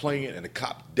like you was playing, and the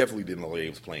cop definitely didn't look like he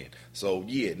was playing. So,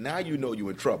 yeah, now you know you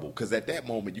in trouble. Because at that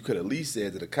moment, you could at least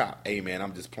said to the cop, hey, man,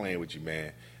 I'm just playing with you,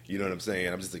 man. You know what I'm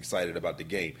saying? I'm just excited about the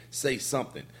game. Say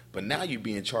something. But now you're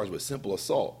being charged with simple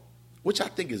assault, which I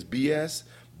think is BS,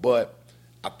 but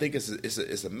I think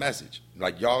it's a message.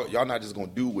 Like, y'all not just going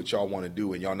to do what y'all want to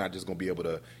do, and y'all not just going to be able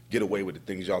to get away with the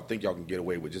things y'all think y'all can get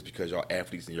away with just because y'all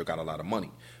athletes and y'all got a lot of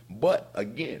money. But,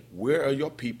 again, where are your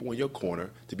people in your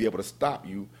corner to be able to stop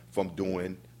you from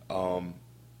doing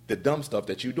the dumb stuff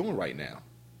that you're doing right now?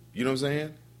 You know what I'm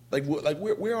saying? Like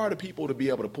where are the people to be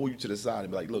able to pull you to the side and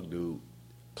be like, look, dude,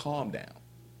 calm down. You know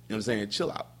what I'm saying?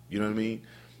 Chill out. You know what I mean?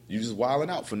 You just wilding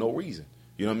out for no reason.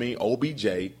 You know what I mean?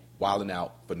 OBJ wilding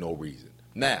out for no reason.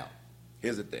 Now,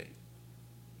 here's the thing.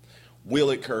 Will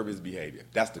it curb his behavior?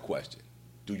 That's the question.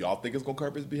 Do y'all think it's going to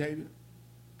curb his behavior?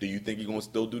 Do you think he's going to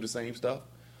still do the same stuff?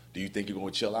 Do you think he's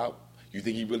going to chill out? You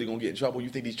think he's really going to get in trouble? You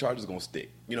think these charges are going to stick?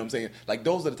 You know what I'm saying? Like,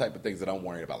 those are the type of things that I'm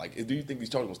worried about. Like, do you think these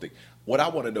charges are going to stick? What I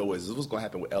want to know is what's going to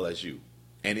happen with LSU.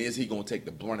 And is he going to take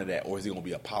the brunt of that, or is he going to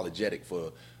be apologetic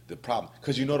for the problem?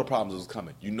 Because you know the problems is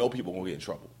coming. You know people are going to get in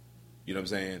trouble. You know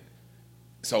what I'm saying?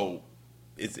 So,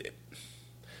 it's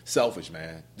selfish,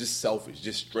 man. Just selfish.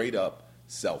 Just straight up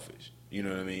selfish. You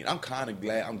know what I mean? I'm kind of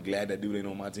glad. I'm glad that dude ain't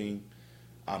on my team.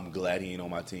 I'm glad he ain't on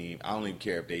my team. I don't even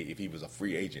care if he was a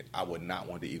free agent. I would not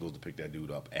want the Eagles to pick that dude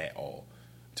up at all.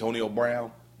 Antonio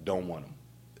Brown, don't want him.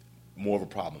 More of a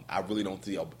problem. I really don't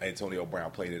see Antonio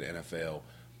Brown playing in the NFL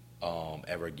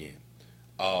ever again.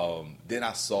 Then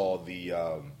I saw the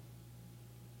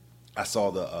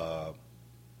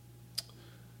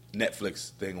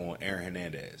Netflix thing on Aaron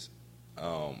Hernandez.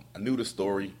 I knew the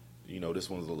story. This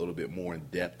one's a little bit more in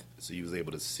depth, so he was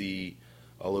able to see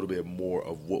a little bit more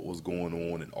of what was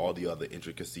going on and all the other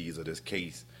intricacies of this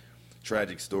case.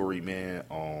 Tragic story, man.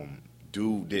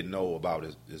 Dude didn't know about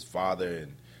his father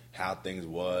and how things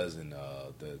was, and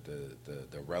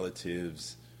the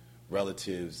relatives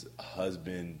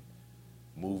husband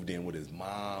moved in with his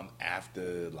mom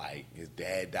after, like, his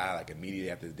dad died, like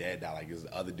immediately after his dad died. Like, this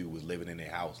other dude was living in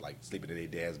their house, like sleeping in their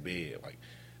dad's bed. Like,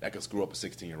 that could screw up a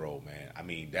 16-year-old, man. I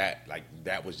mean,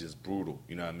 that was just brutal,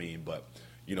 you know what I mean? But,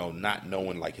 not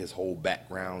knowing, like, his whole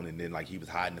background, and then, like, he was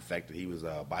hiding the fact that he was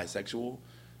bisexual.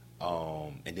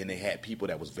 And then they had people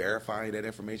that was verifying that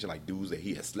information, like dudes that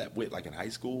he had slept with, like in high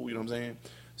school, you know what I'm saying?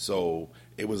 So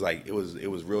it was like, it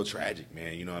was real tragic,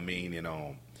 man, you know what I mean? And,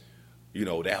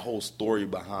 that whole story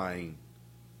behind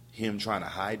him trying to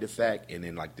hide the fact, and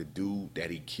then like the dude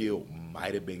that he killed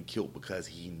might have been killed because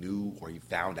he knew or he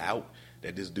found out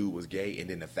that this dude was gay, and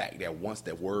then the fact that once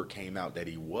that word came out that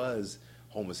he was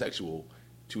homosexual,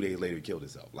 2 days later he killed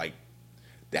himself. Like,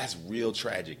 that's real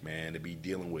tragic, man, to be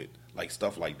dealing with like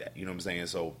stuff like that. You know what I'm saying?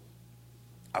 So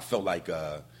I felt like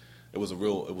it was a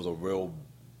real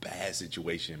bad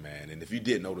situation, man. And if you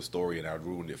didn't know the story and I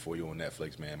ruined it for you on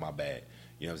Netflix, man, my bad.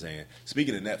 You know what I'm saying?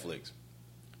 Speaking of Netflix,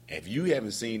 if you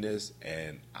haven't seen this,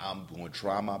 and I'm going to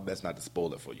try my best not to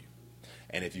spoil it for you.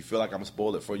 And if you feel like I'm going to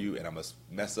spoil it for you and I'm going to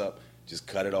mess up, just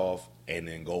cut it off and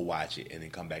then go watch it and then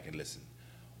come back and listen.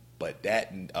 But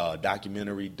that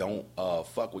documentary, Don't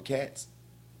Fuck with Cats,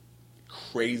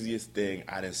 craziest thing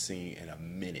I done seen in a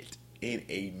minute.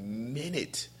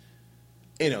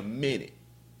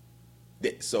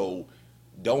 So,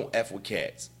 Don't F with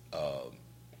Cats.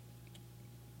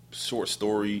 Short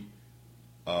story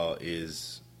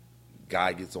is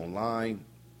guy gets online,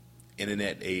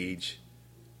 internet age,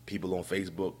 people on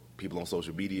Facebook, people on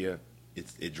social media.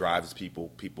 It drives people.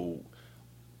 People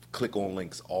click on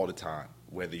links all the time,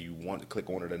 whether you want to click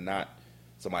on it or not.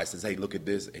 Somebody says, hey, look at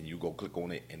this, and you go click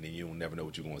on it, and then you'll never know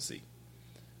what you're going to see.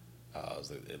 It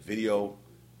was a video,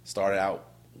 started out,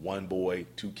 one boy,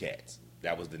 two cats.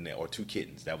 That was the name, or two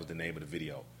kittens. That was the name of the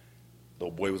video.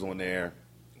 Little boy was on there,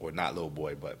 or not little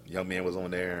boy, but young man was on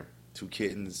there, two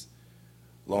kittens.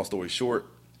 Long story short,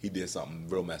 he did something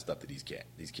real messed up to these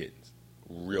kittens.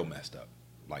 Real messed up.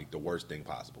 Like the worst thing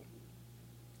possible.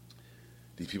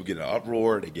 These people get in an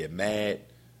uproar, they get mad.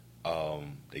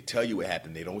 They tell you what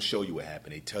happened. They don't show you what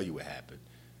happened. They tell you what happened.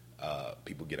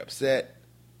 People get upset.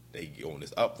 They go on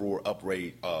this uproar.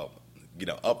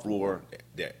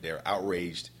 They're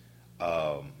outraged,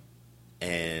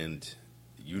 and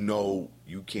you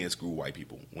can't screw white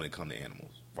people when it comes to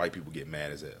animals. White people get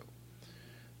mad as hell,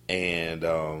 and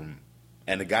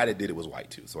the guy that did it was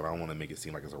white too. So I don't want to make it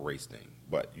seem like it's a race thing,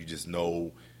 but you just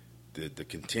know the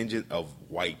contingent of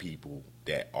white people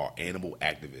that are animal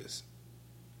activists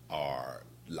are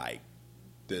like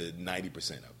the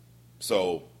 90% of.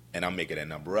 So, and I'm making that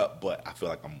number up, but I feel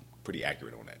like I'm pretty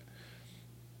accurate on that.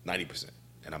 90%,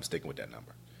 and I'm sticking with that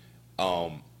number.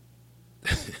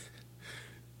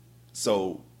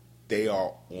 So they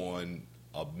are on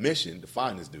a mission to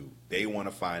find this dude. They want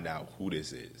to find out who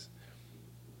this is.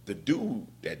 The dude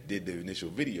that did the initial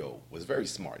video was very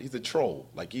smart. He's a troll.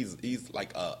 Like he's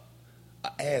like a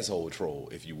asshole troll,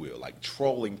 if you will. Like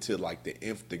trolling to like the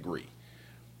nth degree.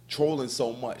 Trolling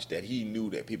so much that he knew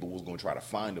that people was going to try to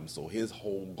find him. So his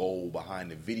whole goal behind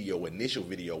the initial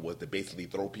video, was to basically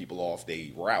throw people off their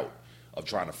route of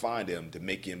trying to find him, to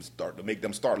make them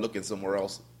start looking somewhere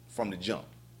else from the jump.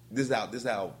 This is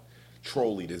how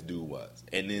trolly this dude was.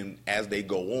 And then as they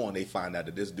go on, they find out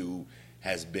that this dude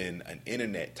has been an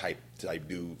internet type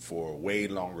dude for way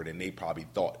longer than they probably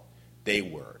thought they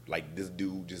were. Like, this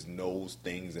dude just knows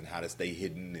things and how to stay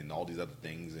hidden and all these other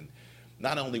things. And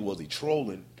not only was he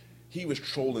trolling, he was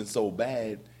trolling so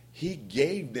bad, he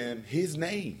gave them his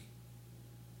name.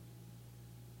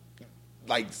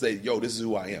 Like, say, yo, this is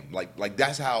who I am. Like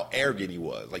that's how arrogant he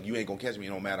was. Like, you ain't gonna catch me, it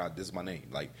don't matter, this is my name.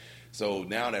 Like, so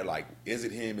now they're like, is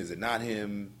it him? Is it not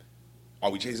him? Are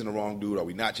we chasing the wrong dude? Are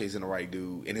we not chasing the right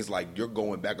dude? And it's like, you're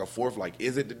going back and forth, like,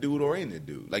 is it the dude or ain't it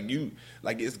the dude?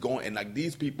 It's going, and like,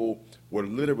 these people were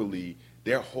literally,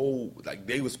 their whole, like,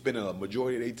 they were spending a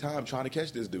majority of their time trying to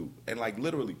catch this dude. And like,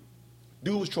 literally,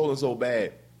 dude was trolling so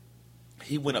bad,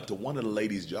 he went up to one of the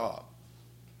ladies' job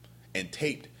and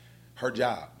taped her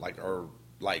job, like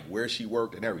where she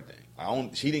worked and everything.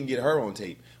 She didn't get her on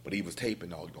tape, but he was taping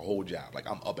the whole job. Like,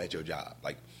 I'm up at your job.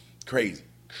 Like,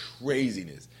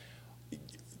 craziness.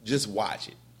 Just watch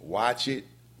it.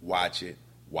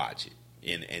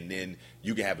 And then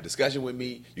you can have a discussion with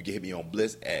me. You can hit me on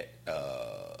Bliss at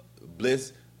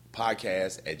Bliss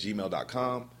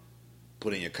podcast@gmail.com.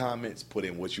 Put in your comments, put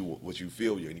in what you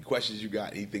feel, any questions you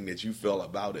got, anything that you feel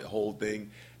about the whole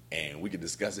thing, and we can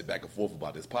discuss it back and forth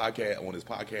about this podcast. On this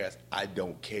podcast, I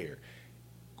don't care.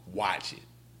 Watch it,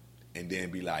 and then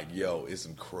be like, yo, it's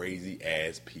some crazy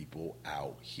ass people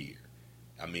out here.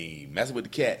 I mean, Messing with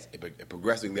the Cats, it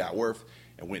progressively got worse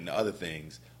and went into other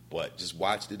things, but just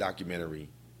watch the documentary,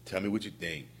 tell me what you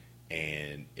think,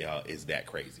 and it's that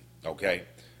crazy, okay?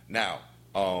 Now,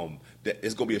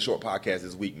 it's going to be a short podcast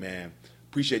this week, man.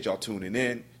 Appreciate y'all tuning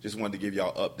in. Just wanted to give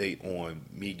y'all an update on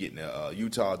me getting to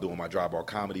Utah, doing my dry bar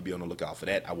comedy. Be on the lookout for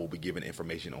that. I will be giving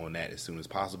information on that as soon as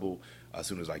possible, as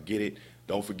soon as I get it.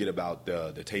 Don't forget about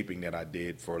the taping that I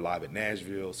did for Live at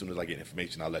Nashville. As soon as I get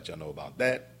information, I'll let y'all know about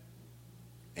that.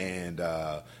 And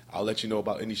I'll let you know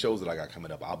about any shows that I got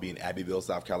coming up. I'll be in Abbeville,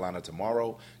 South Carolina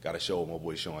tomorrow. Got a show with my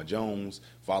boy Sean Jones.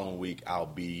 Following week, I'll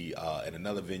be at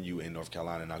another venue in North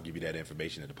Carolina, and I'll give you that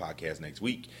information at the podcast next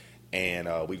week. And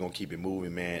we're going to keep it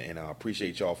moving, man. And I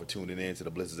appreciate y'all for tuning in to the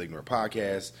Bliss is Ignorant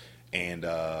podcast. And,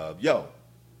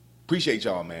 appreciate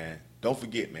y'all, man. Don't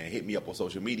forget, man, hit me up on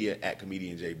social media at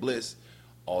Comedian J Bliss.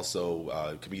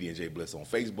 Also, Comedian J Bliss on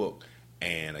Facebook.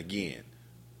 And, again,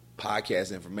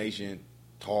 podcast information,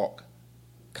 talk,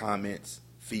 comments,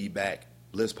 feedback,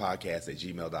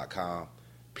 blisspodcast@gmail.com.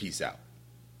 Peace out.